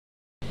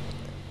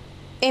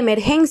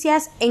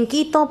Emergencias en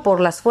Quito por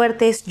las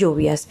fuertes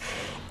lluvias.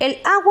 El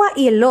agua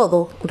y el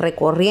lodo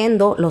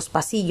recorriendo los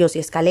pasillos y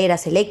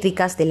escaleras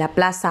eléctricas de la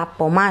Plaza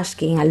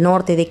Pomashkin al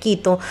norte de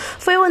Quito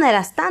fue una de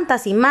las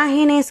tantas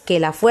imágenes que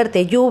la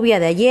fuerte lluvia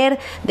de ayer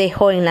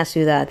dejó en la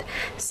ciudad.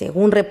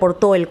 Según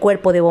reportó el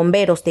Cuerpo de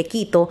Bomberos de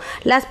Quito,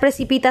 las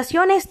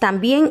precipitaciones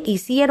también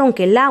hicieron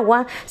que el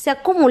agua se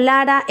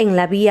acumulara en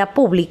la vía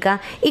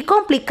pública y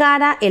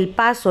complicara el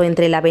paso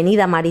entre la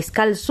avenida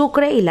Mariscal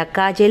Sucre y la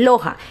calle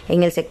Loja,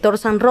 en el sector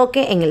San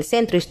Roque, en el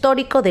centro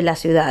histórico de la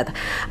ciudad.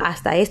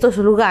 Hasta estos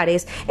lugares,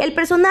 el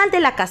personal de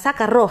la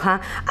casaca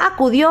roja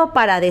acudió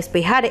para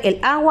despejar el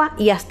agua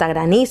y hasta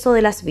granizo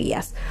de las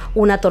vías.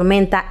 Una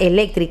tormenta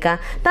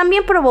eléctrica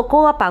también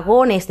provocó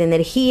apagones de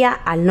energía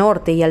al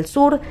norte y al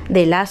sur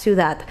de la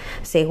ciudad,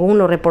 según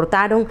lo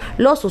reportaron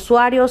los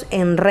usuarios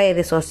en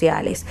redes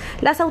sociales.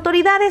 Las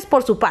autoridades,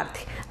 por su parte,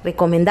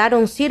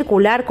 recomendaron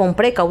circular con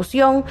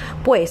precaución,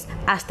 pues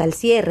hasta el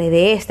cierre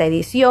de esta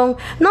edición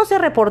no se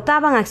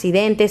reportaban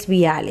accidentes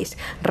viales.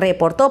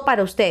 Reportó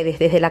para ustedes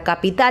desde la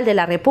capital de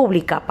la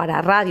República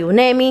para Radio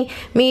UNEMI,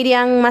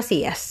 Miryan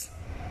Macías.